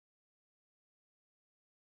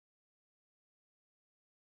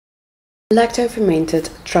Lactofermented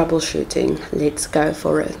troubleshooting. Let's go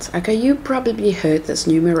for it. Okay, you probably heard this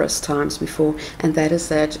numerous times before, and that is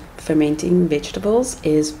that fermenting vegetables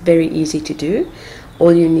is very easy to do.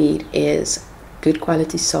 All you need is good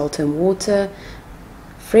quality salt and water,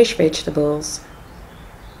 fresh vegetables,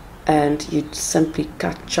 and you simply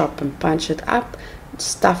cut, chop and punch it up,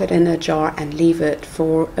 stuff it in a jar and leave it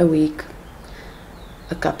for a week,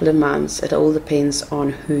 a couple of months. It all depends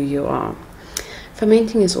on who you are.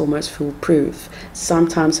 Fermenting is almost foolproof.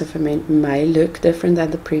 Sometimes a ferment may look different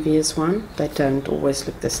than the previous one. They don't always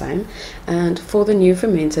look the same. And for the new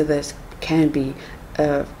fermenter, this can be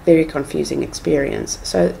a very confusing experience.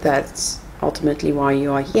 So that's ultimately why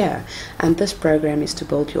you are here. And this program is to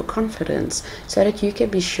build your confidence so that you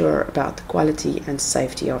can be sure about the quality and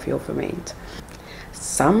safety of your ferment.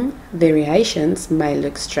 Some variations may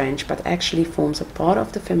look strange, but actually forms a part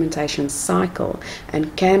of the fermentation cycle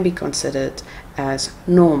and can be considered as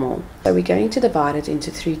normal. So we're going to divide it into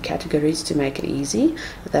three categories to make it easy.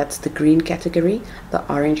 That's the green category,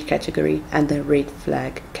 the orange category, and the red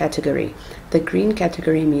flag category. The green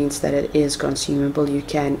category means that it is consumable. You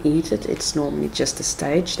can eat it. It's normally just a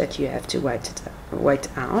stage that you have to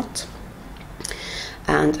wait out.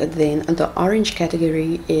 And then the orange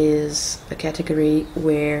category is a category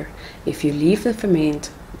where if you leave the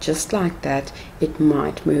ferment just like that, it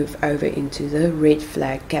might move over into the red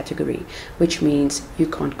flag category, which means you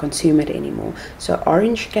can't consume it anymore. So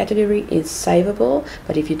orange category is savable,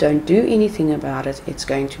 but if you don't do anything about it, it's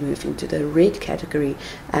going to move into the red category,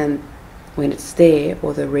 and when it's there,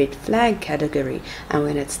 or the red flag category, and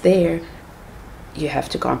when it's there, you have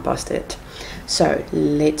to compost it. So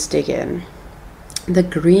let's dig in. The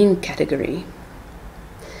green category.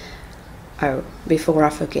 Oh, before I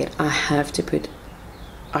forget, I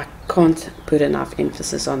can't put enough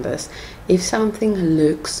emphasis on this. If something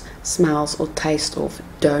looks, smells or tastes off,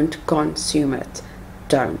 don't consume it.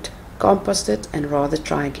 Don't. Compost it and rather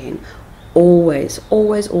try again. Always,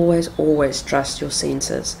 always, always, always trust your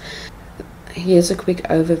senses. Here's a quick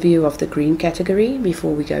overview of the green category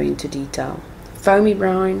before we go into detail. Foamy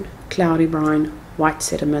brine, cloudy brine, white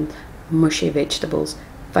sediment, mushy vegetables,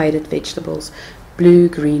 faded vegetables, blue,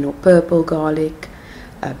 green or purple garlic,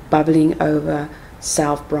 bubbling over,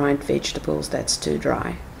 self-brined vegetables that's too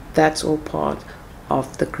dry. That's all part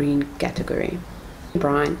of the green category.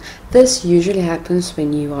 Brine. This usually happens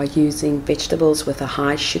when you are using vegetables with a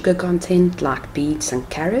high sugar content like beets and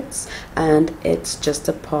carrots, and it's just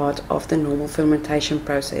a part of the normal fermentation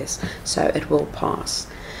process, so it will pass.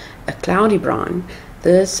 A cloudy brine.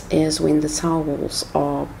 This is when the cell walls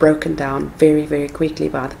are broken down very, very quickly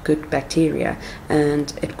by the good bacteria,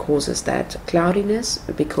 and it causes that cloudiness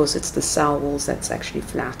because it's the cell walls that's actually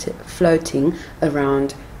floating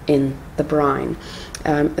around in the brine.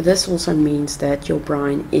 This also means that your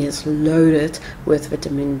brine is loaded with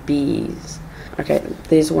vitamin Bs. Okay,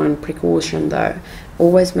 there's one precaution though.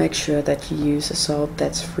 Always make sure that you use a salt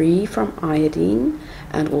that's free from iodine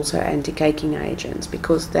and also anti-caking agents,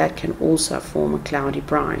 because that can also form a cloudy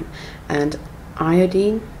brine, and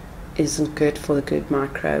iodine isn't good for the good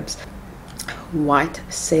microbes. White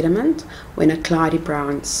sediment. When a cloudy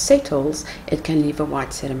brine settles, it can leave a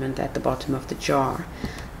white sediment at the bottom of the jar.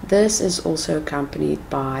 This is also accompanied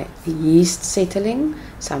by yeast settling.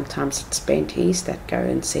 Sometimes it's spent yeast that go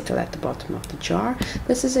and settle at the bottom of the jar.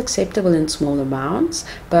 This is acceptable in small amounts,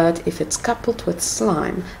 but if it's coupled with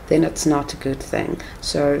slime, then it's not a good thing.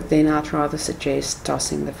 So then I'd rather suggest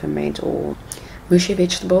tossing the ferment. Or mushy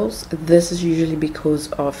vegetables. This is usually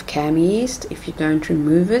because of cam yeast. If you don't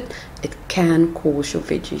remove it, it can cause your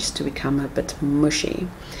veggies to become a bit mushy.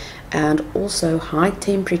 And also high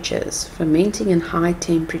temperatures. Fermenting in high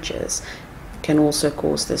temperatures can also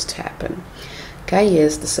cause this to happen. Okay,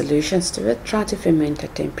 here's the solutions to it. Try to ferment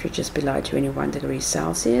at temperatures below 21 degrees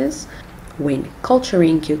Celsius. When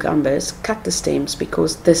culturing cucumbers, cut the stems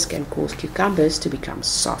because this can cause cucumbers to become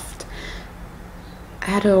soft.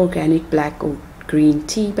 Add an organic black or green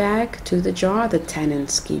tea bag to the jar. The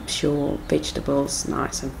tannins keeps your vegetables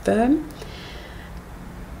nice and firm.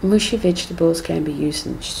 Mushy vegetables can be used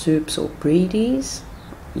in soups or breadies.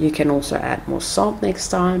 You can also add more salt next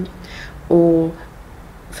time, or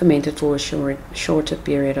ferment it for a shorter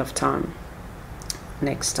period of time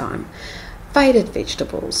next time. Faded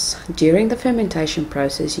vegetables. During the fermentation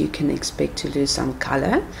process, you can expect to lose some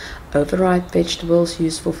color. Overripe vegetables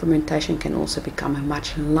used for fermentation can also become a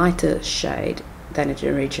much lighter shade than it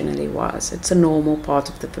originally was. It's a normal part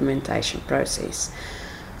of the fermentation process.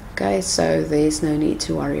 Okay, so there's no need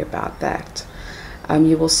to worry about that.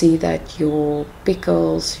 You will see that your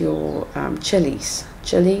pickles, your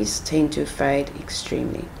chilies tend to fade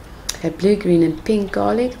extremely. Okay, blue, green and pink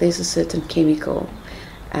garlic, there's a certain chemical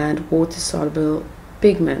and water-soluble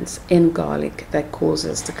pigments in garlic that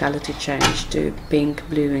causes the color to change to pink,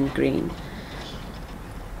 blue and green.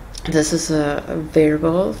 This is a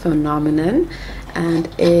variable phenomenon, and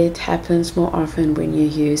it happens more often when you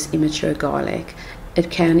use immature garlic. It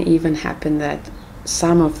can even happen that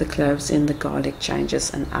some of the cloves in the garlic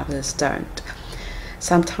changes and others don't.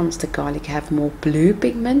 Sometimes the garlic have more blue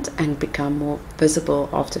pigment and become more visible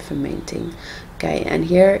after fermenting. Okay, and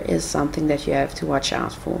here is something that you have to watch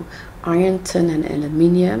out for. Iron, tin and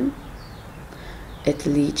aluminium, it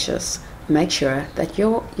leaches. Make sure that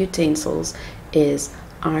your utensils is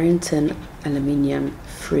iron, tin, aluminium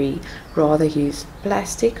free. Rather use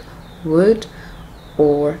plastic, wood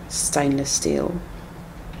or stainless steel.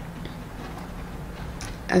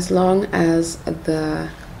 As long as the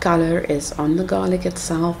color is on the garlic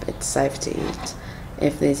itself, it's safe to eat.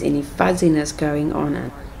 If there's any fuzziness going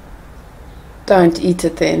on, don't eat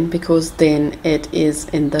it then, because then it is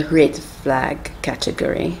in the red flag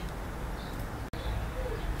category.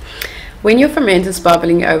 When your ferment is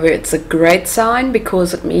bubbling over, it's a great sign,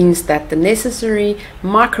 because it means that the necessary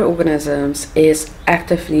microorganisms is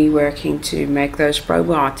actively working to make those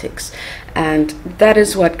probiotics, and that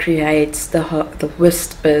is what creates the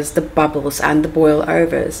whispers, the bubbles and the boil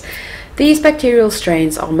overs. These bacterial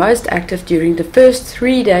strains are most active during the first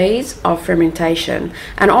 3 days of fermentation,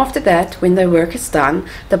 and after that, when the work is done,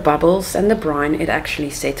 the bubbles and the brine, it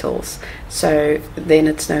actually settles. So then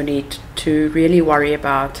it's no need to really worry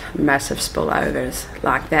about massive spillovers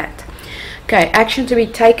like that. Okay, action to be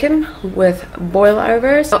taken with boil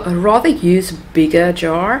overs. Rather use bigger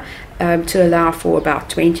jar to allow for about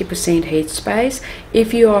 20% headspace.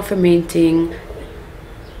 If you are fermenting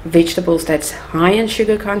vegetables that's high in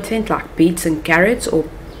sugar content like beets and carrots or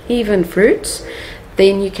even fruits,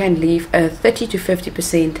 then you can leave a 30 to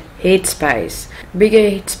 50% headspace. Bigger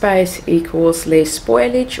headspace equals less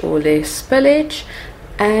spoilage or less spillage,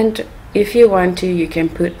 and if you want to, you can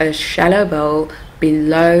put a shallow bowl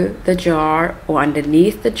below the jar or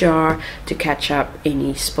underneath the jar to catch up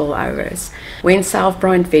any spillovers. When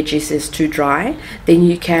self-brined veggies is too dry, then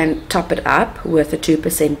you can top it up with a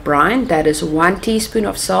 2% brine. That is 1 teaspoon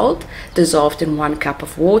of salt dissolved in 1 cup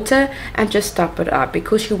of water, and just top it up,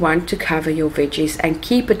 because you want to cover your veggies and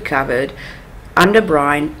keep it covered under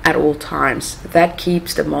brine at all times. That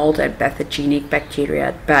keeps the mold and pathogenic bacteria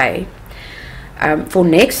at bay. For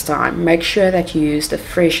next time, make sure that you use the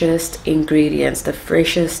freshest ingredients, the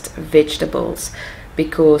freshest vegetables,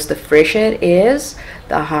 because the fresher it is,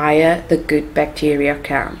 the higher the good bacteria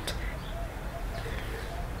count.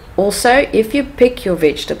 Also, if you pick your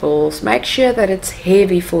vegetables, make sure that it's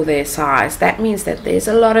heavy for their size. That means that there's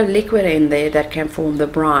a lot of liquid in there that can form the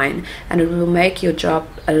brine, and it will make your job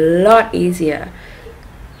a lot easier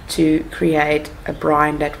to create a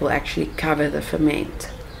brine that will actually cover the ferment.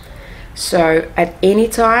 So at any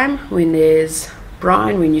time when there's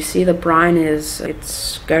brine, when you see the brine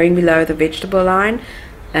it's going below the vegetable line,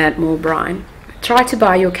 add more brine. Try to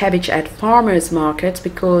buy your cabbage at farmers markets,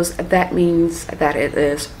 because that means that it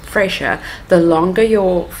is fresher. The longer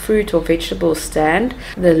your fruit or vegetables stand,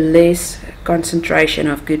 the less concentration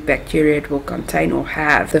of good bacteria it will contain or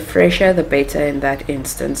have. The fresher, the better in that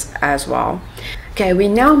instance as well. Okay, we're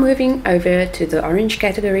now moving over to the orange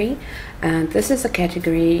category, and this is a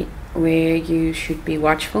category where you should be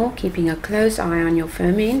watchful, keeping a close eye on your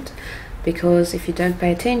ferment, because if you don't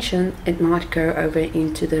pay attention, it might go over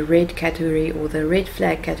into the red category or the red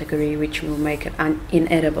flag category, which will make it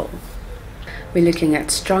inedible. We're looking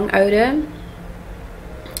at strong odor,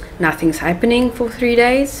 nothing's happening for 3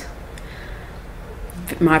 days,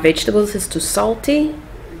 my vegetables is too salty,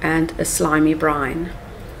 and a slimy brine.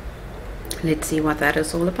 Let's see what that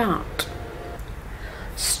is all about.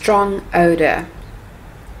 Strong odor.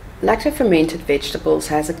 Lactofermented vegetables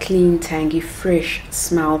has a clean, tangy, fresh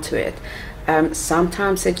smell to it.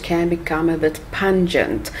 Sometimes it can become a bit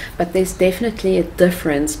pungent, but there's definitely a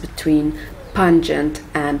difference between pungent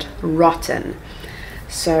and rotten.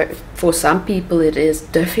 So for some people it is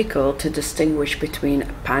difficult to distinguish between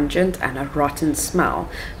a pungent and a rotten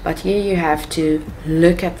smell, but here you have to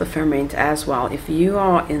look at the ferment as well. If you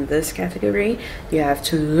are in this category, you have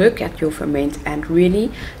to look at your ferment and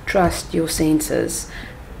really trust your senses.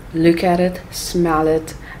 Look at it, smell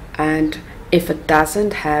it, and if it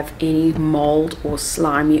doesn't have any mold or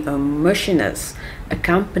slimy or mushiness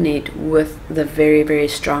accompanied with the very, very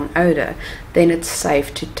strong odor, then it's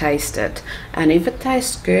safe to taste it. And if it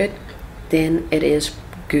tastes good, then it is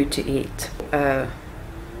good to eat. A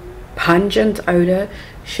pungent odor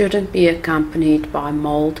shouldn't be accompanied by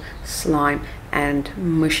mold, slime and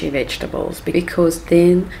mushy vegetables, because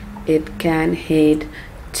then it can head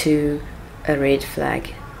to a red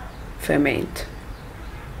flag ferment.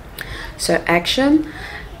 So action: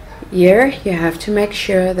 here you have to make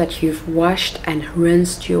sure that you've washed and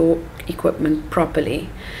rinsed your equipment properly.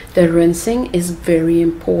 The rinsing is very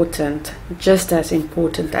important, just as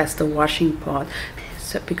important as the washing part,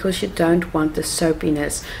 so because you don't want the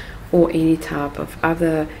soapiness or any type of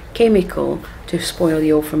other chemical to spoil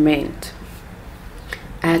your ferment.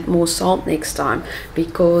 Add more salt next time,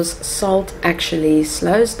 because salt actually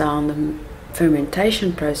slows down the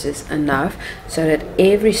fermentation process enough so that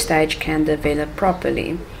every stage can develop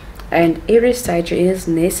properly. And every stage is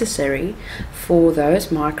necessary for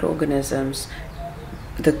those microorganisms,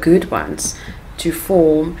 the good ones, to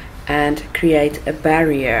form and create a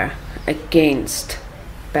barrier against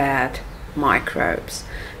bad microbes.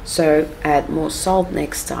 So add more salt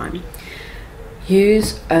next time.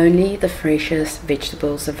 Use only the freshest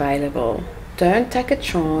vegetables available. Don't take a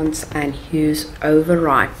chance and use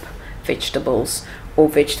overripe vegetables or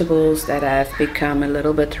vegetables that have become a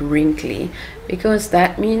little bit wrinkly, because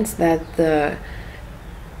that means that the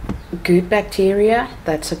good bacteria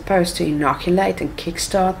that's supposed to inoculate and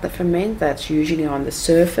kickstart the ferment, that's usually on the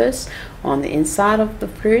surface, on the inside of the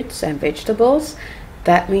fruits and vegetables,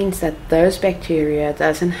 that means that those bacteria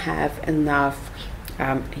doesn't have enough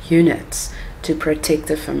units to protect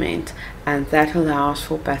the ferment, and that allows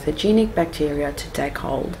for pathogenic bacteria to take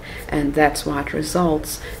hold, and that's why it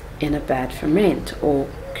results in a bad ferment or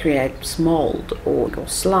creates mold or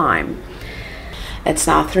slime. It's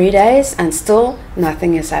now 3 days and still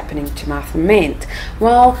nothing is happening to my ferment.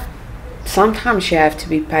 Well, sometimes you have to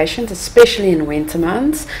be patient, especially in winter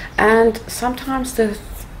months, and sometimes the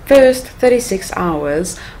first 36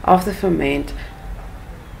 hours of the ferment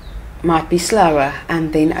might be slower,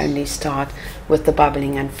 and then only start with the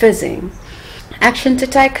bubbling and fizzing. Action to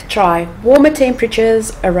take: try warmer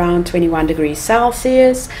temperatures around 21 degrees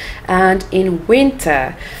Celsius, and in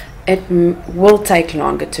winter it will take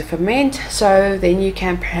longer to ferment, so then you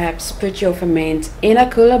can perhaps put your ferment in a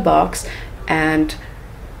cooler box and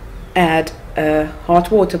add a hot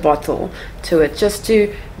water bottle to it, just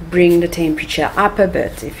to bring the temperature up a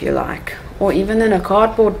bit if you like, or even in a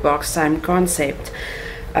cardboard box, same concept.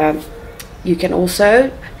 You can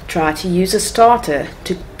also try to use a starter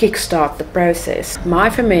to kickstart the process. My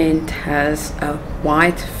ferment has a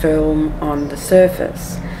white film on the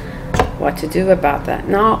surface. What to do about that?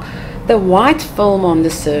 Now, the white film on the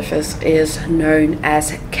surface is known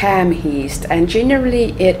as cam yeast, and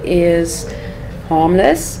generally it is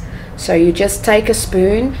harmless, so you just take a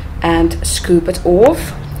spoon and scoop it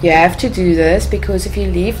off. You have to do this because if you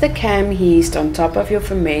leave the cam yeast on top of your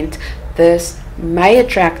ferment, this may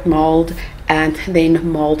attract mold, and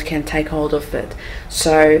then mold can take hold of it.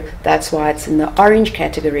 So that's why it's in the orange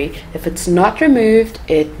category. If it's not removed,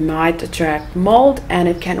 it might attract mold, and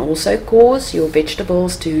it can also cause your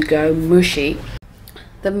vegetables to go mushy.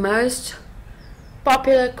 The most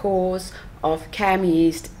popular cause of cam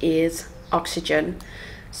yeast is oxygen.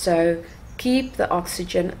 So keep the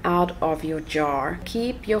oxygen out of your jar.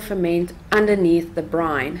 Keep your ferment underneath the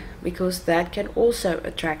brine, because that can also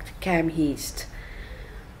attract cam yeast.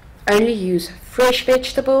 Only use fresh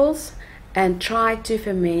vegetables and try to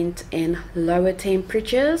ferment in lower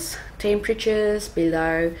temperatures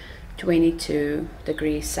below 22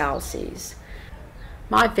 degrees Celsius.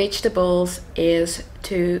 My vegetables is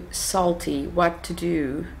too salty. What to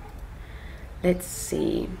do? Let's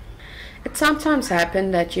see. It sometimes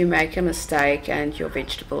happens that you make a mistake and your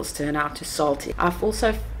vegetables turn out too salty. I've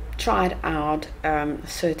also tried out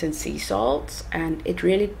certain sea salts, and it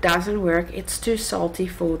really doesn't work. It's too salty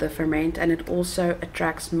for the ferment, and it also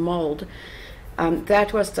attracts mold.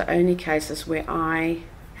 That was the only cases where I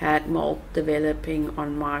had mold developing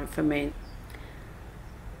on my ferment.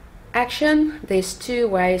 Action: there's two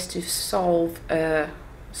ways to solve a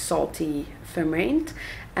salty ferment,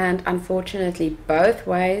 and unfortunately both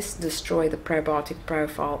ways destroy the probiotic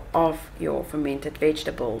profile of your fermented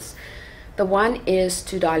vegetables. The one is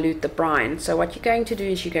to dilute the brine. So what you're going to do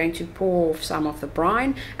is you're going to pour off some of the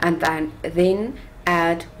brine and then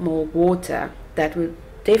add more water. That will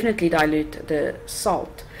definitely dilute the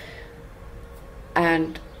salt.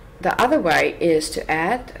 And the other way is to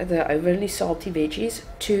add the overly salty veggies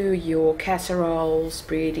to your casseroles,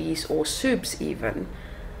 breadies, or soups even.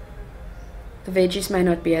 The veggies may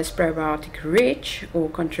not be as probiotic rich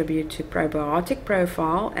or contribute to probiotic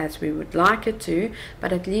profile as we would like it to,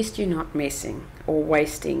 but at least you're not messing or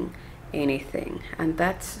wasting anything, and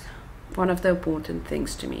that's one of the important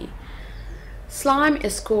things to me. Slime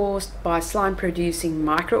is caused by slime producing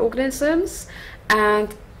microorganisms,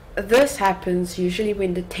 and this happens usually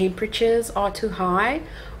when the temperatures are too high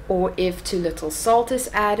or if too little salt is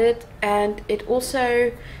added. And it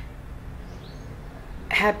also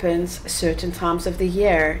happens certain times of the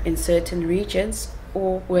year in certain regions,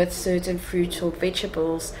 or with certain fruits or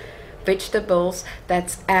vegetables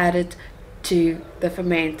that's added to the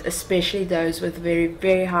ferment, especially those with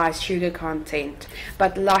very high sugar content.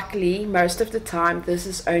 But luckily, most of the time this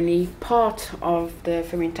is only part of the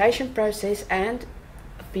fermentation process, and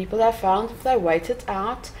people have found if they wait it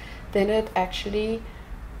out, then it actually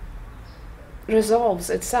resolves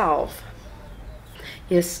itself.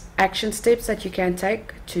 Yes, action steps that you can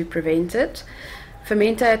take to prevent it.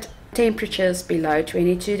 Ferment at temperatures below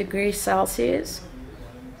 22 degrees Celsius.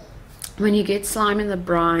 When you get slime in the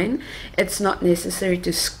brine, it's not necessary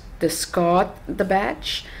to discard the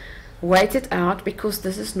batch. Wait it out, because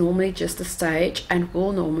this is normally just a stage and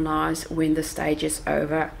will normalize when the stage is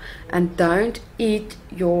over. And don't eat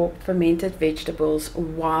your fermented vegetables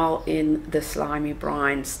while in the slimy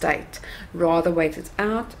brine state. Rather wait it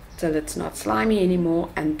out till it's not slimy anymore,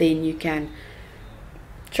 and then you can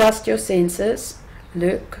trust your senses,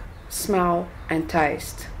 look, smell and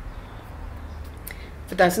taste.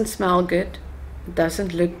 If it doesn't smell good, it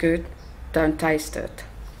doesn't look good, don't taste it.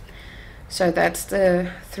 So that's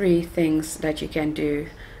the 3 things that you can do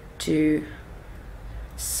to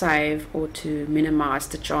save or to minimize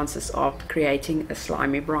the chances of creating a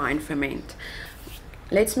slimy brine ferment.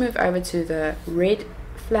 Let's move over to the red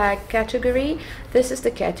flag category. This is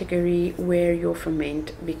the category where your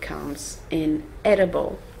ferment becomes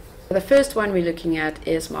inedible. The first one we're looking at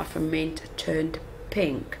is my ferment turned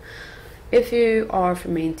pink. If you are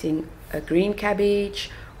fermenting a green cabbage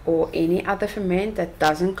or any other ferment that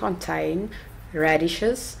doesn't contain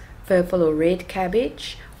radishes, purple or red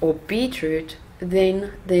cabbage or beetroot,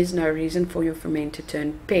 then there's no reason for your ferment to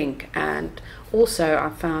turn pink. And also I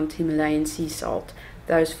found Himalayan sea salt,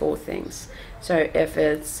 those 4 things. So if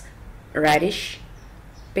it's radish,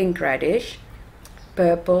 pink radish,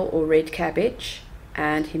 purple or red cabbage,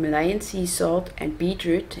 and Himalayan sea salt and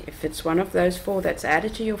beetroot, if it's one of those 4 that's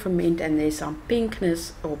added to your ferment and there's some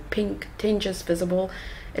pinkness or pink tinges visible,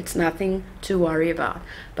 it's nothing to worry about.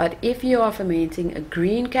 But if you are fermenting a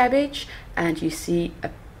green cabbage and you see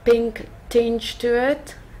a pink tinge to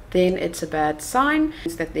it, then it's a bad sign.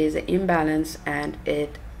 It's that there's an imbalance and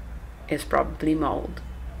it is probably mold.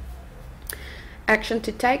 Action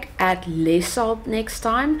to take: add less salt next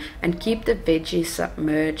time and keep the veggies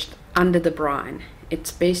submerged under the brine.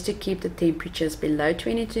 It's best to keep the temperatures below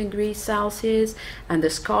 22 degrees Celsius and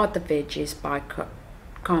discard the veggies by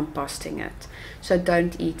composting it. So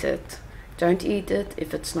don't eat it. Don't eat it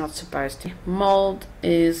if it's not supposed to. Mold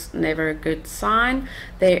is never a good sign.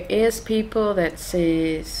 There is people that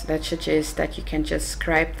suggest that you can just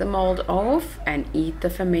scrape the mold off and eat the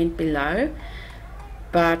ferment below.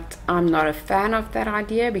 But I'm not a fan of that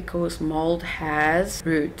idea, because mold has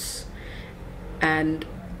roots, and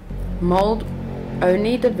mold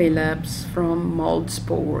only develops from mold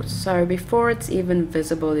spores. So before it's even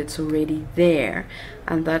visible, it's already there.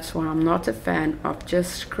 And that's why I'm not a fan of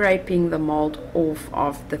just scraping the mold off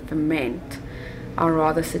of the ferment. I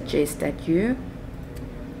rather suggest that you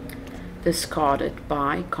discard it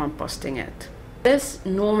by composting it. This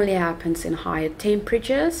normally happens in higher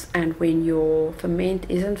temperatures and when your ferment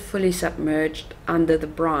isn't fully submerged under the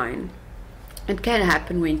brine. It can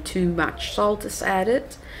happen when too much salt is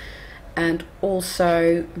added, and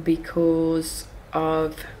also because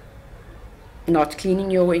of not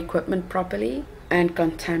cleaning your equipment properly and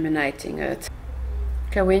contaminating it.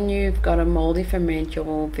 Okay, when you've got a moldy ferment,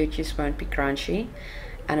 your veggies won't be crunchy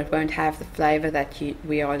and it won't have the flavor that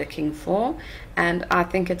we are looking for, and I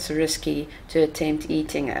think it's risky to attempt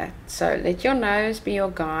eating it. So let your nose be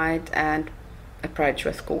your guide and approach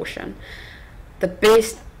with caution. The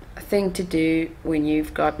best thing to do when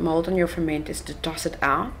you've got mold on your ferment is to toss it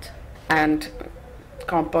out and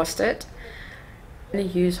compost it.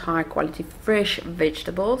 Use high quality fresh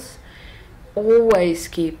vegetables. Always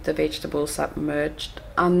keep the vegetables submerged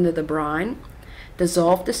under the brine.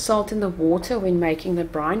 Dissolve the salt in the water when making the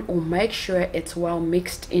brine, or make sure it's well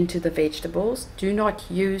mixed into the vegetables. Do not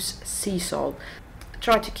use sea salt.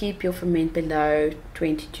 Try to keep your ferment below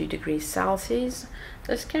 22 degrees Celsius.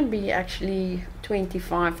 This can be actually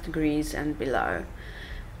 25 degrees and below,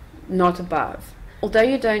 not above. Although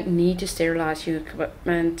you don't need to sterilize your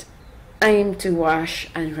equipment, aim to wash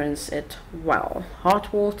and rinse it well.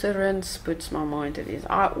 Hot water rinse puts my mind at ease.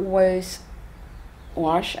 I always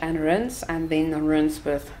wash and rinse and then rinse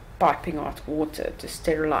with piping hot water to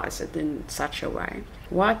sterilize it in such a way.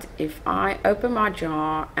 What if I open my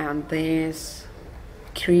jar and there's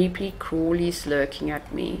creepy crawlies lurking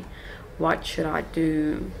at me? What should I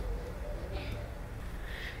do?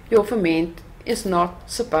 your ferment is not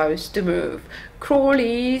supposed to move.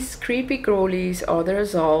 Crawlies, creepy crawlies, are the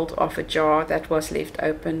result of a jar that was left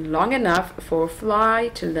open long enough for a fly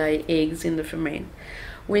to lay eggs in the ferment.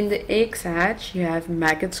 When the eggs hatch, you have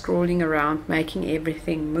maggots crawling around, making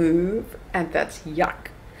everything move, and that's yuck.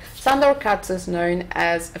 Sandor Katz is known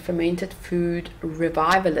as a fermented food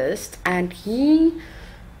revivalist, and he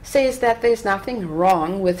says that there's nothing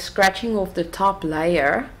wrong with scratching off the top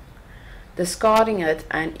layer, discarding it,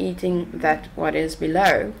 and eating that what is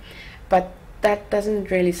below. But that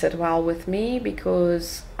doesn't really sit well with me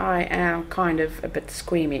because I am kind of a bit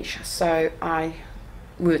squeamish, so I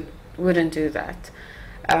wouldn't do that.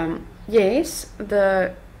 Yes,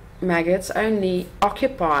 the maggots only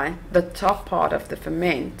occupy the top part of the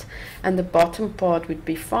ferment and the bottom part would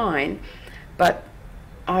be fine, but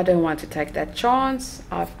I don't want to take that chance.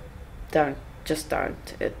 Just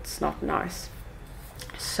don't. It's not nice.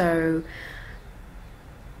 So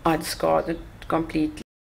I discard it completely.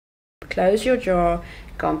 Close your jar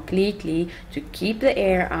completely to keep the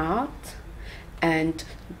air out and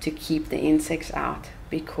to keep the insects out,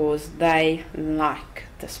 because they like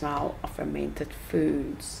the smell of fermented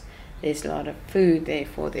foods. There's a lot of food there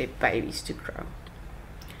for their babies to grow.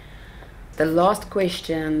 The last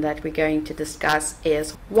question that we're going to discuss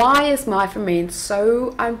is, why is my ferment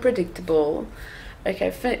so unpredictable?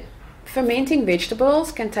 Okay, fermenting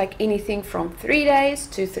vegetables can take anything from 3 days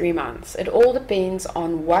to 3 months. It all depends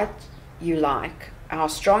on what you like, how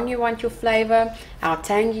strong you want your flavor, how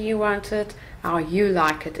tangy you want it, how you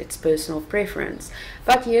like it. It's personal preference.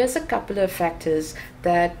 But here's a couple of factors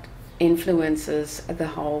that influences the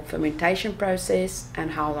whole fermentation process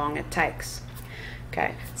and how long it takes.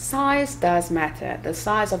 Okay, size does matter. The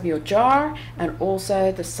size of your jar and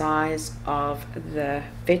also the size of the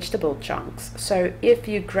vegetable chunks. So if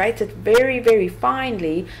you grate it very, very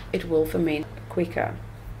finely, it will ferment quicker.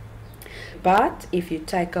 But if you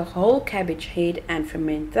take a whole cabbage head and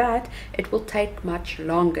ferment that, it will take much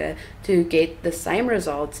longer to get the same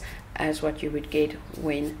results as what you would get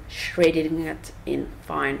when shredding it in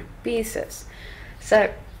fine pieces.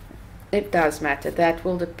 So it does matter. That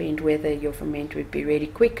will depend whether your ferment would be ready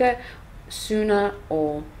quicker, sooner,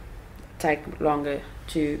 or take longer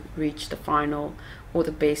to reach the final or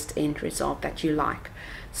the best end result that you like.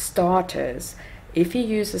 Starters. If you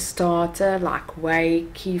use a starter like whey,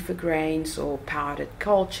 kefir grains, or powdered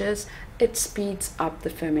cultures, it speeds up the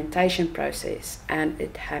fermentation process and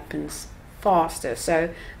it happens faster. So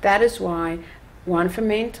that is why one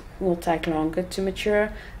ferment will take longer to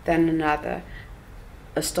mature than another.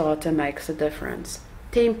 A starter makes a difference.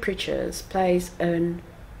 Temperatures plays a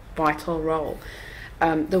vital role.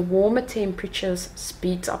 The warmer temperatures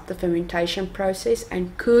speeds up the fermentation process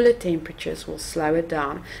and cooler temperatures will slow it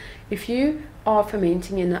down. If you are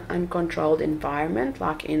fermenting in an uncontrolled environment,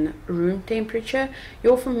 like in room temperature,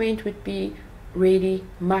 your ferment would be ready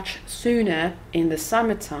much sooner in the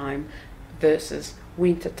summertime versus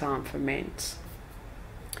wintertime ferments.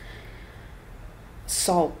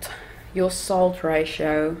 Salt. Your salt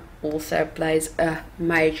ratio also plays a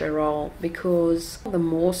major role, because the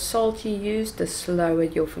more salt you use, the slower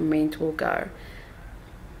your ferment will go.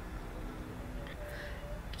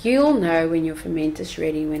 You'll know when your ferment is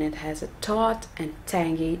ready when it has a tart and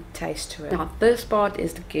tangy taste to it. Now this part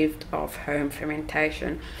is the gift of home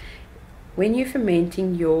fermentation. When you're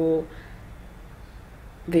fermenting your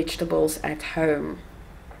vegetables at home,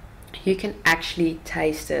 you can actually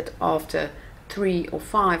taste it after 3 or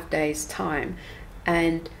 5 days time,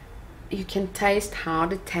 and you can taste how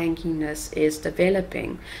the tanginess is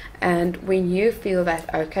developing. And when you feel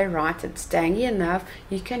that, okay, right, it's tangy enough,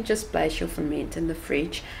 you can just place your ferment in the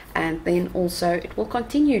fridge, and then also it will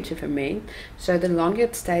continue to ferment. So the longer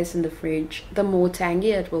it stays in the fridge, the more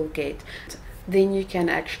tangy it will get. Then you can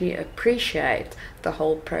actually appreciate the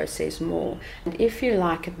whole process more. And if you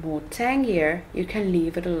like it more tangier, you can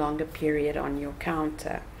leave it a longer period on your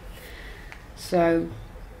counter. So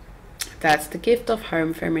that's the gift of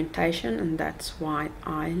home fermentation, and that's why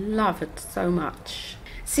I love it so much.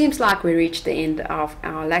 Seems like we reached the end of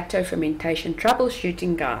our lacto fermentation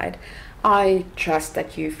troubleshooting guide. I trust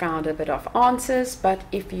that you found a bit of answers, but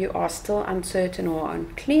if you are still uncertain or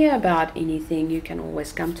unclear about anything, you can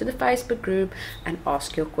always come to the Facebook group and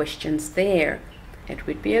ask your questions there. It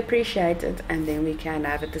would be appreciated, and then we can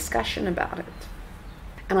have a discussion about it.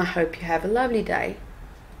 And I hope you have a lovely day.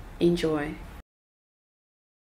 Enjoy.